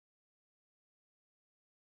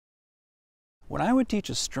When I would teach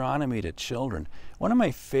astronomy to children, one of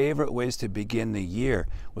my favorite ways to begin the year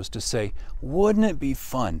was to say, wouldn't it be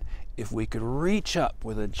fun if we could reach up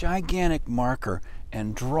with a gigantic marker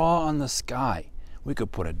and draw on the sky? We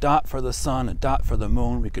could put a dot for the sun, a dot for the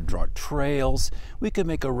moon, we could draw trails, we could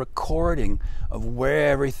make a recording of where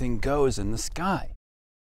everything goes in the sky.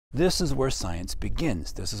 This is where science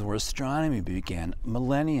begins. This is where astronomy began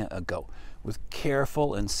millennia ago, with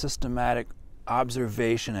careful and systematic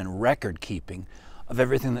observation and record keeping of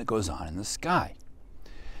everything that goes on in the sky.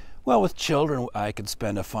 Well, with children, I could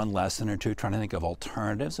spend a fun lesson or two trying to think of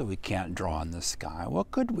alternatives if we can't draw in the sky.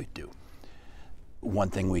 What could we do?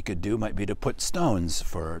 One thing we could do might be to put stones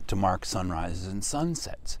to mark sunrises and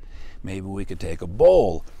sunsets. Maybe we could take a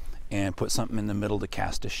bowl and put something in the middle to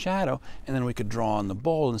cast a shadow, and then we could draw on the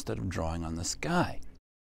bowl instead of drawing on the sky.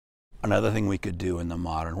 Another thing we could do in the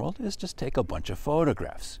modern world is just take a bunch of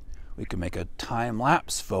photographs. We could make a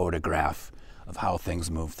time-lapse photograph of how things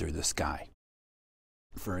move through the sky.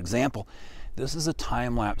 For example, this is a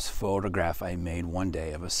time-lapse photograph I made one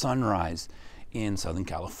day of a sunrise in Southern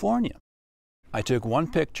California. I took one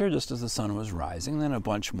picture just as the sun was rising, then a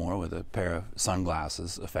bunch more with a pair of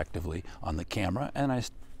sunglasses effectively on the camera, and I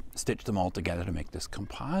stitched them all together to make this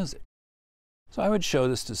composite. So I would show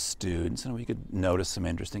this to students and we could notice some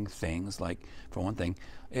interesting things, like, for one thing,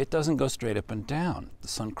 it doesn't go straight up and down. The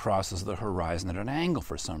sun crosses the horizon at an angle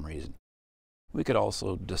for some reason. We could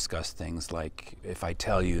also discuss things like, if I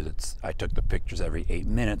tell you that I took the pictures every 8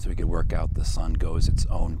 minutes, we could work out the sun goes its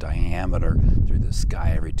own diameter through the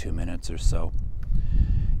sky every 2 minutes or so.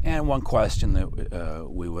 And one question that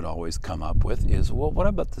we would always come up with is, well, what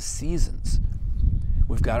about the seasons?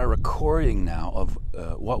 We've got a recording now of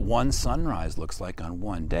what one sunrise looks like on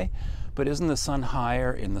one day, but isn't the sun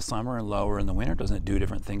higher in the summer and lower in the winter? Doesn't it do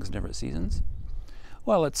different things in different seasons?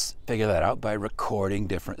 Well, let's figure that out by recording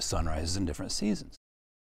different sunrises in different seasons.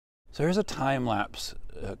 So here's a time-lapse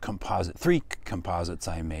composite, 3 composites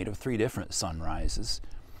I made of 3 different sunrises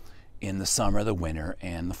in the summer, the winter,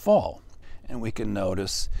 and the fall. And we can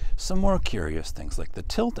notice some more curious things, like the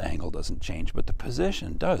tilt angle doesn't change, but the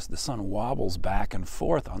position does. The sun wobbles back and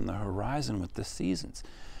forth on the horizon with the seasons.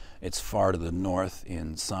 It's far to the north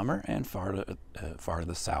in summer and far to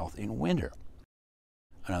the south in winter.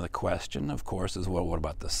 Another question, of course, is, well, what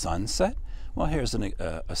about the sunset? Well, here's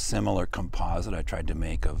a similar composite I tried to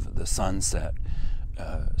make of the sunsets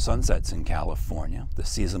in California, the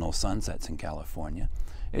seasonal sunsets in California.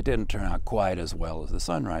 It didn't turn out quite as well as the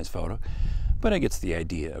sunrise photo, but it gets the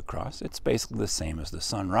idea across. It's basically the same as the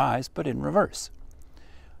sunrise, but in reverse.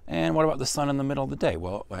 And what about the sun in the middle of the day?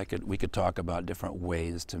 Well, we could talk about different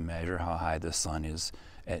ways to measure how high the sun is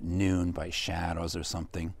at noon by shadows or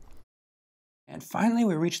something. And finally,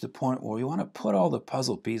 we reach the point where we want to put all the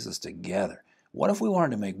puzzle pieces together. What if we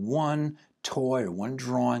wanted to make one toy or one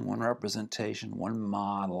drawing, one representation, one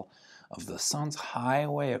model of the sun's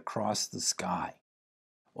highway across the sky?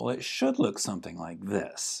 Well, it should look something like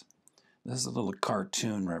this. This is a little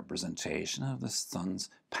cartoon representation of the sun's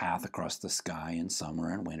path across the sky in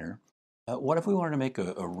summer and winter. What if we wanted to make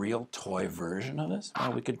a real toy version of this?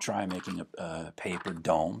 Well, we could try making a paper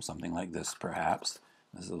dome, something like this perhaps.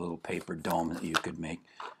 This is a little paper dome that you could make.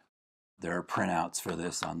 There are printouts for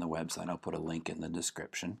this on the website. I'll put a link in the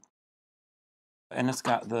description. And it's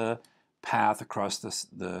got the path across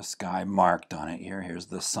the sky marked on it here. Here's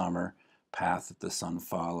the summer path that the sun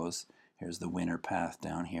follows. Here's the winter path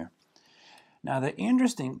down here. Now the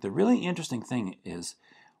really interesting thing is,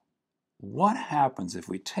 what happens if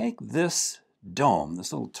we take this dome,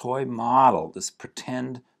 this little toy model, this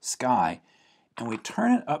pretend sky, and we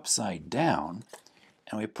turn it upside down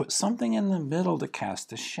and we put something in the middle to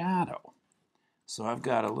cast a shadow. So I've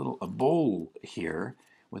got a bowl here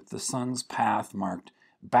with the sun's path marked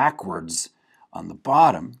backwards on the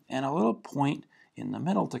bottom and a little point in the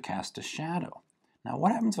middle to cast a shadow. Now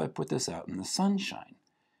what happens if I put this out in the sunshine?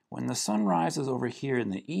 When the sun rises over here in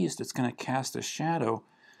the east, it's going to cast a shadow.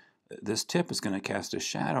 This tip is going to cast a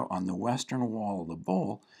shadow on the western wall of the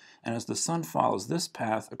bowl, and as the sun follows this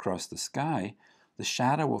path across the sky, the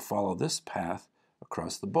shadow will follow this path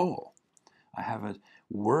across the bowl. I have a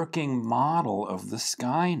working model of the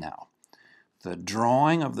sky now. The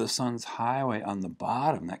drawing of the sun's highway on the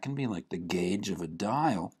bottom, that can be like the gauge of a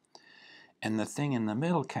dial, and the thing in the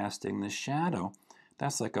middle casting the shadow,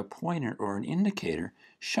 that's like a pointer or an indicator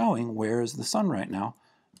showing where is the sun right now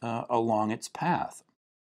along its path.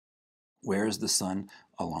 Where is the sun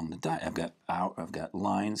along the dial? I've got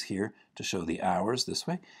lines here to show the hours this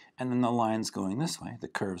way, and then the lines going this way, the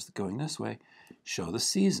curves going this way, show the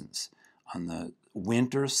seasons. On the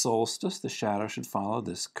winter solstice, the shadow should follow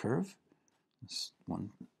this curve, this one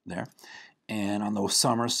there, And on the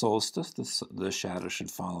summer solstice, the shadow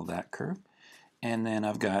should follow that curve. And then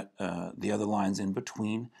I've got the other lines in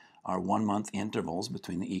between are 1 month intervals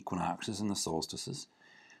between the equinoxes and the solstices.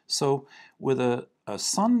 So with a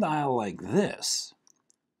sundial like this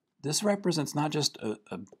represents not just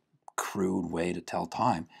a crude way to tell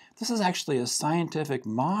time. This is actually a scientific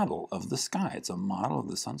model of the sky. It's a model of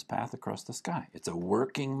the sun's path across the sky. It's a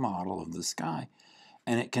working model of the sky.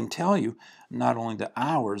 And it can tell you not only the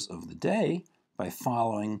hours of the day by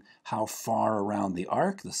following how far around the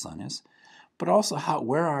arc the sun is, but also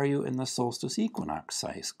where are you in the solstice equinox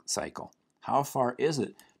cycle? How far is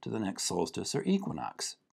it to the next solstice or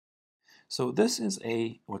equinox? So this is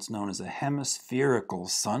what's known as a hemispherical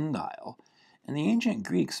sundial. And the ancient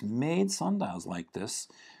Greeks made sundials like this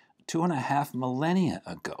 2.5 millennia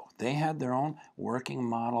ago. They had their own working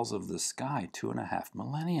models of the sky 2.5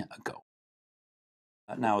 millennia ago.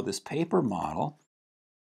 Now, this paper model,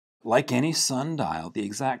 like any sundial, the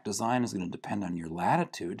exact design is going to depend on your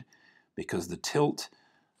latitude, because the tilt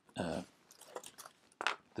of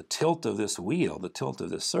this wheel, the tilt of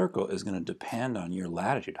this circle, is going to depend on your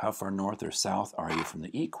latitude. How far north or south are you from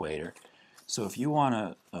the equator? So if you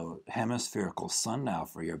want a hemispherical sundial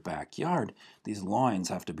for your backyard, these lines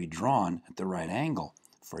have to be drawn at the right angle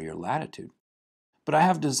for your latitude. But I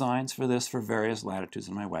have designs for this for various latitudes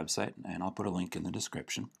on my website, and I'll put a link in the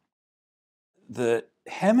description. The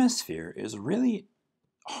hemisphere is really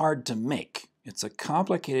hard to make. It's a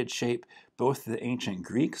complicated shape, both for the ancient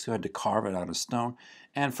Greeks, who had to carve it out of stone,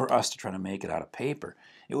 and for us to try to make it out of paper.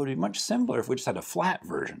 It would be much simpler if we just had a flat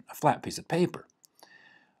version, a flat piece of paper.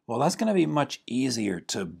 Well, that's going to be much easier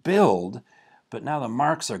to build, but now the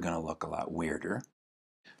marks are going to look a lot weirder.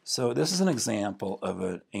 So this is an example of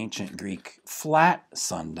an ancient Greek flat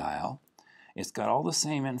sundial. It's got all the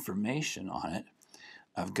same information on it.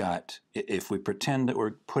 I've got, if we pretend that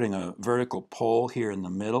we're putting a vertical pole here in the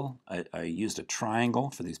middle, I used a triangle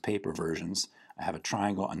for these paper versions. I have a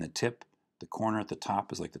triangle on the tip. The corner at the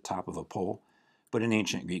top is like the top of a pole. But in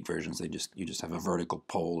ancient Greek versions, you just have a vertical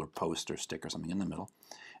pole or post or stick or something in the middle.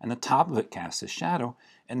 And the top of it casts a shadow,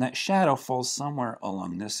 and that shadow falls somewhere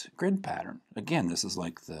along this grid pattern. Again, this is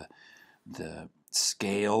like the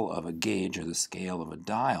scale of a gauge or the scale of a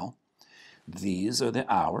dial. These are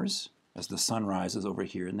the hours. As the sun rises over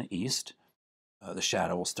here in the east, the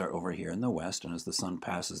shadow will start over here in the west, and as the sun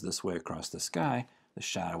passes this way across the sky, the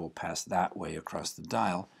shadow will pass that way across the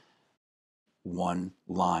dial, 1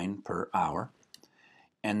 line per hour.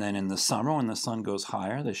 And then in the summer, when the sun goes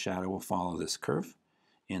higher, the shadow will follow this curve.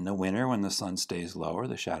 In the winter, when the sun stays lower,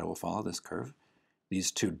 the shadow will follow this curve.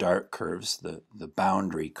 These 2 dark curves, the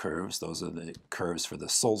boundary curves, those are the curves for the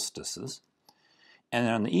solstices. And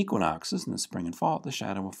then on the equinoxes, in the spring and fall, the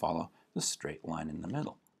shadow will follow the straight line in the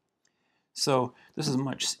middle. So this is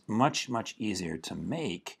much easier to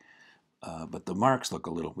make, but the marks look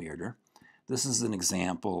a little weirder. This is an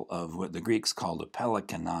example of what the Greeks called a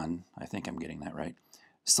pelikanon. I think I'm getting that right.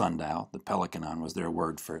 Sundial. The pelikanon was their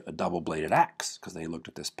word for a double-bladed axe, because they looked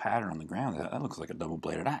at this pattern on the ground. That looks like a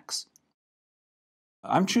double-bladed axe.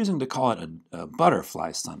 I'm choosing to call it a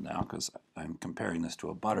butterfly sundial because I'm comparing this to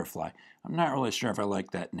a butterfly. I'm not really sure if I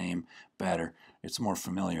like that name better. It's more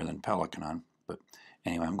familiar than pelikanon, but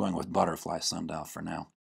anyway, I'm going with butterfly sundial for now.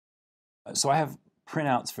 So I have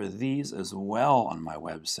printouts for these as well on my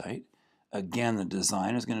website. Again, the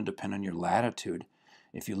design is going to depend on your latitude.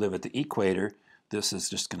 If you live at the equator, this is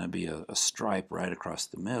just going to be a stripe right across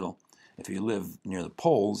the middle. If you live near the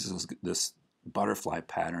poles, this butterfly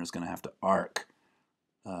pattern is going to have to arc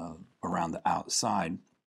around the outside.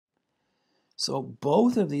 So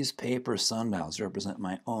both of these paper sundials represent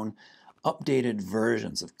my own updated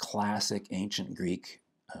versions of classic ancient Greek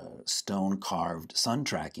stone-carved sun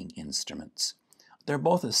tracking instruments. They're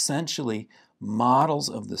both essentially models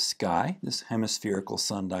of the sky. This hemispherical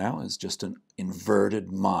sundial is just an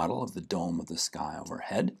inverted model of the dome of the sky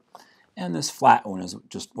overhead. And this flat one is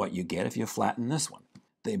just what you get if you flatten this one.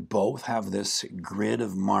 They both have this grid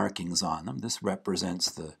of markings on them. This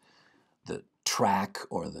represents the track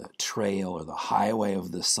or the trail or the highway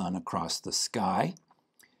of the sun across the sky.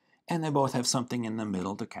 And they both have something in the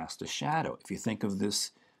middle to cast a shadow. If you think of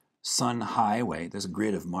this sun highway, this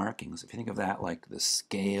grid of markings, if you think of that like the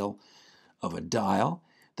scale of a dial,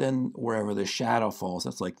 then wherever the shadow falls,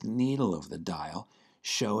 that's like the needle of the dial,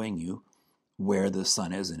 showing you where the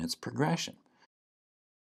sun is in its progression.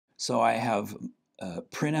 So I have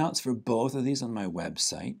printouts for both of these on my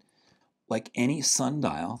website. Like any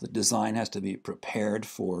sundial, the design has to be prepared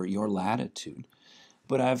for your latitude.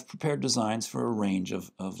 But I've prepared designs for a range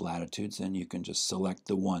of latitudes, and you can just select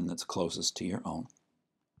the one that's closest to your own.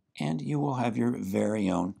 And you will have your very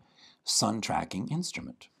own sun tracking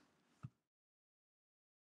instrument.